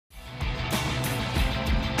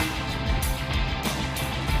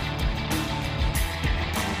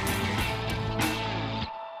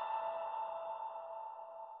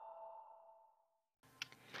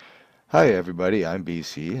Hi everybody, I'm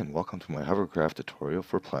BC and welcome to my Hovercraft tutorial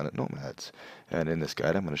for Planet Nomads. And in this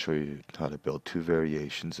guide I'm going to show you how to build two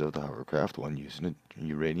variations of the Hovercraft, one using a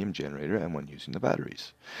uranium generator and one using the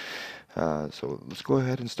batteries. So let's go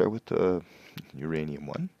ahead and start with the uranium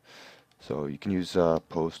one. So you can use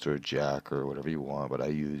post or jack or whatever you want, but I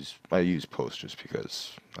use posters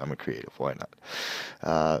because I'm a creative. Why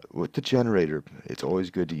not? With the generator, it's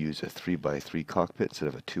always good to use a 3x3 cockpit instead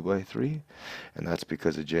of a 2x3, and that's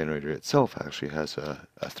because the generator itself actually has a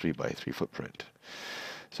 3x3 footprint.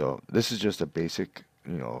 So this is just a basic,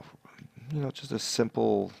 just a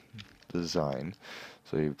simple design.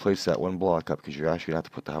 So you place that one block up because you're actually going to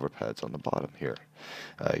have to put the hover pads on the bottom here.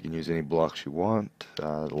 You can use any blocks you want.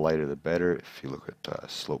 The lighter the better. If you look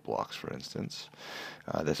at slope blocks, for instance,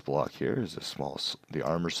 this block here is the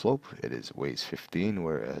armor slope. Weighs 15,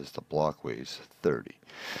 whereas the block weighs 30.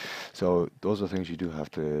 So those are things you do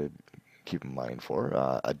have to keep in mind for.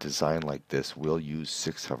 A design like this will use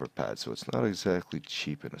 6 hover pads, so it's not exactly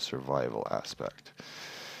cheap in a survival aspect.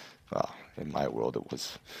 Well, in my world,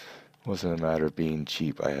 wasn't a matter of being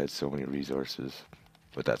cheap. I had so many resources,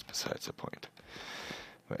 but that's besides the point.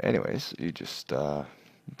 But anyways, you just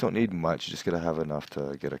don't need much. You just gotta have enough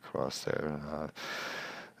to get across there.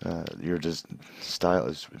 Your just style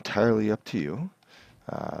is entirely up to you.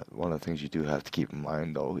 One of the things you do have to keep in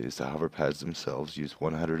mind, though, is the hover pads themselves use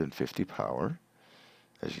 150 power,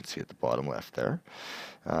 as you can see at the bottom left there.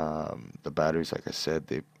 The batteries, like I said,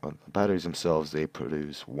 the batteries themselves, they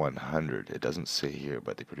produce 100. It doesn't say here,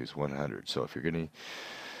 but they produce 100. So if you're going to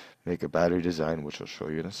make a battery design, which I'll show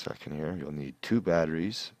you in a second here, you'll need 2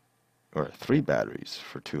 batteries, or 3 batteries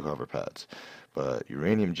for 2 hover pads. But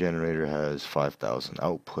uranium generator has 5,000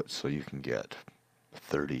 output, so you can get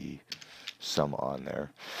 30 some on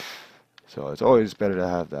there. So it's always better to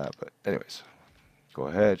have that. But anyways, go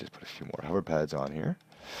ahead, just put a few more hover pads on here.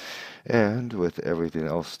 And with everything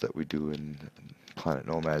else that we do in Planet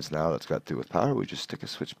Nomads now that's got to do with power, we just stick a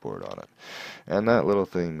switchboard on it. And that little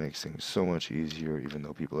thing makes things so much easier, even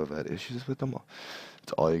though people have had issues with them.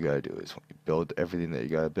 It's all you gotta do is when you build everything that you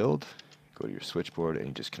gotta build, go to your switchboard and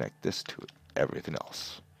you just connect this to everything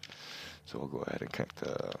else. So we'll go ahead and connect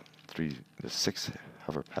the 6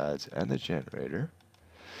 hover pads and the generator,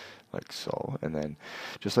 like so. And then,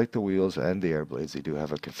 just like the wheels and the air blades, they do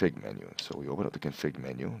have a config menu. So we open up the config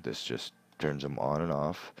menu. This just turns them on and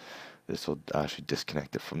off. This will actually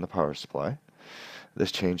disconnect it from the power supply.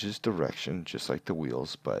 This changes direction, just like the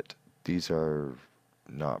wheels, but these are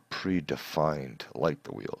not predefined like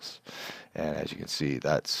the wheels. And as you can see,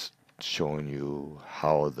 that's showing you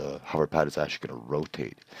how the hover pad is actually going to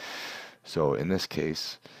rotate. So in this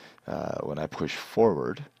case, when I push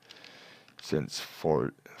forward, since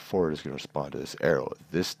forward is going to respond to this arrow,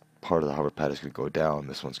 this part of the hover pad is going to go down,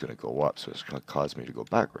 this one's going to go up, so it's going to cause me to go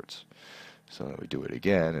backwards. So then we do it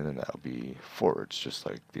again, and then that'll be forwards, just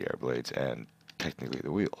like the air blades and technically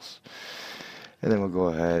the wheels. And then we'll go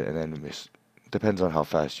ahead, and then depends on how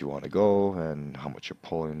fast you want to go and how much you're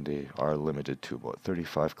pulling. They are limited to about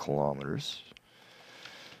 35 kilometers.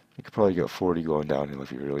 You could probably get 40 going downhill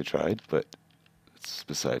if you really tried, but it's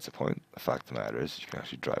besides the point. The fact of the matter is you can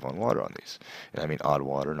actually drive on water on these. And I mean on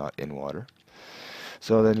water, not in water.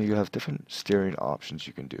 So then you have different steering options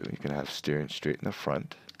you can do. You can have steering straight in the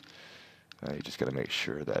front. You just got to make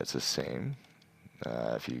sure that it's the same.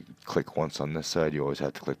 If you click once on this side, you always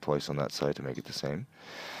have to click twice on that side to make it the same.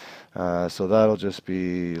 So that'll just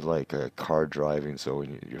be like a car driving, so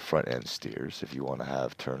when your front end steers, if you want to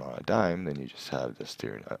have turn on a dime, then you just have the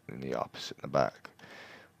steering in the opposite in the back,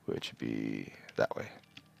 which would be that way.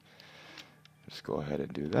 Just go ahead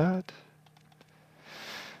and do that.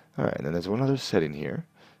 Alright, and then there's one other setting here.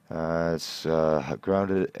 It's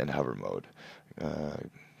grounded and hover mode.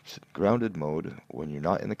 Grounded mode, when you're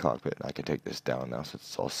not in the cockpit, and I can take this down now so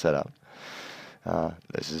it's all set up.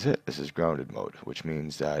 This is it. This is grounded mode, which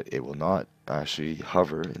means that it will not actually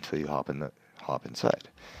hover until you hop inside.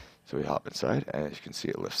 So we hop inside, and as you can see,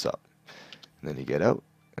 it lifts up. And then you get out,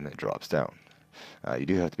 and it drops down. You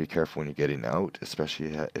do have to be careful when you're getting out,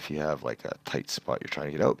 especially if you have like a tight spot you're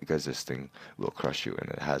trying to get out, because this thing will crush you, and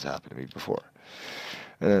it has happened to me before.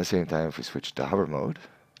 And then at the same time, if we switch to hover mode,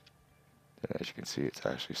 then as you can see, it's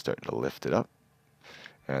actually starting to lift it up.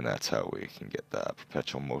 And that's how we can get the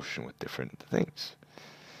perpetual motion with different things.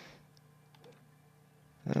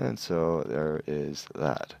 And so there is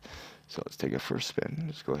that. So let's take a first spin.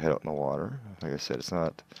 Just go ahead out in the water. Like I said, it's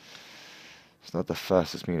not the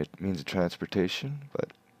fastest means of transportation, but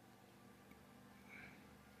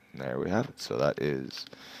there we have it. So that is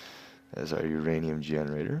our uranium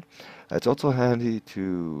generator. It's also handy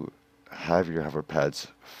to have your hover pads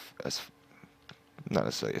as not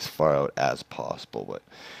necessarily as far out as possible, but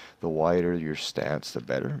the wider your stance, the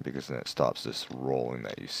better, because then it stops this rolling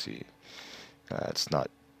that you see. It's not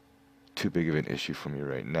too big of an issue for me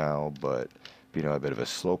right now, but being on a bit of a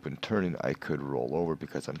slope and turning, I could roll over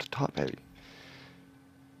because I'm top heavy.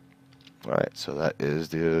 Alright, so that is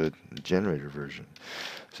the generator version.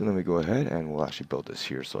 So then we go ahead and we'll actually build this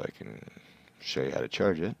here so I can show you how to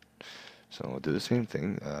charge it. So we'll do the same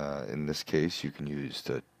thing. In this case, you can use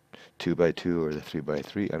the 2x2 or the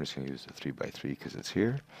 3x3. I'm just going to use the 3x3 because it's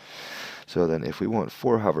here. So then if we want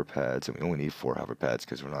 4 hover pads, and we only need 4 hover pads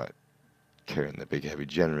because we're not carrying the big heavy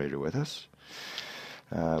generator with us,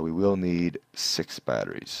 we will need 6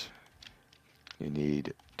 batteries. You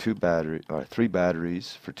need 3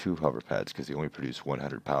 batteries for 2 hover pads because they only produce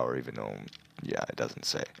 100 power, even though, yeah, it doesn't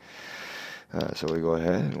say. So we go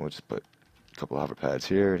ahead and we'll just put a couple hover pads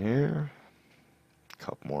here and here, a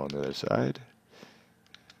couple more on the other side,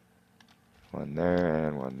 one there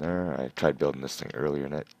and one there. I tried building this thing earlier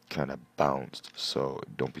and it kind of bounced, so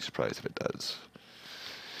don't be surprised if it does.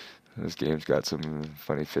 This game's got some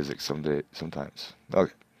funny physics sometimes.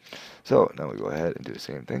 Okay, so now we go ahead and do the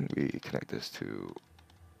same thing. We connect this to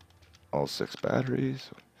all 6 batteries.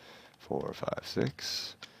 4, 5,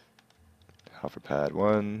 6. Hover pad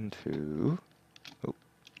 1, 2,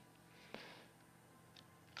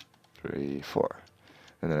 3, 4.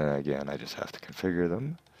 And then again, I just have to configure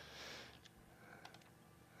them.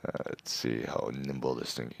 Let's see how nimble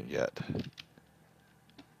this thing can get.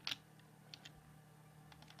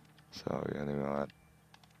 So we're going to go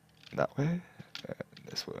that way, and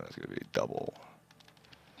this one is going to be double.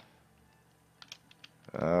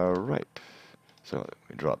 Alright, so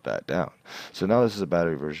we drop that down. So now this is a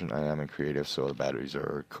battery version. I am in creative, so the batteries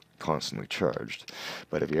are constantly charged.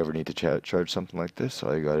 But if you ever need to charge something like this,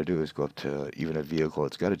 all you got to do is go up to even a vehicle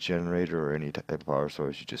that's got a generator or any type of power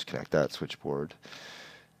source. You just connect that switchboard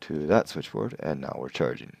to that switchboard, and now we're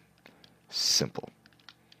charging. Simple.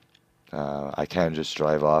 I can just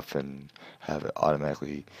drive off and have it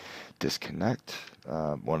automatically disconnect.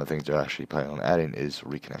 One of the things they're actually planning on adding is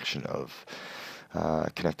reconnection of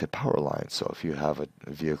connected power lines. So if you have a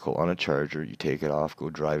vehicle on a charger, you take it off, go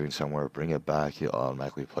driving somewhere, bring it back, he'll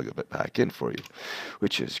automatically plug it back in for you,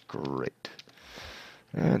 which is great.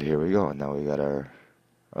 And here we go. And now we got our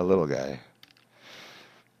little guy.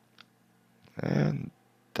 And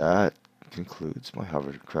that concludes my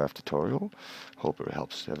hovercraft tutorial. Hope it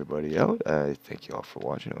helps everybody out. I thank you all for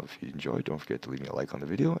watching. If you enjoyed, don't forget to leave me a like on the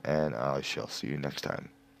video, and I shall see you next time.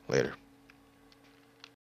 Later.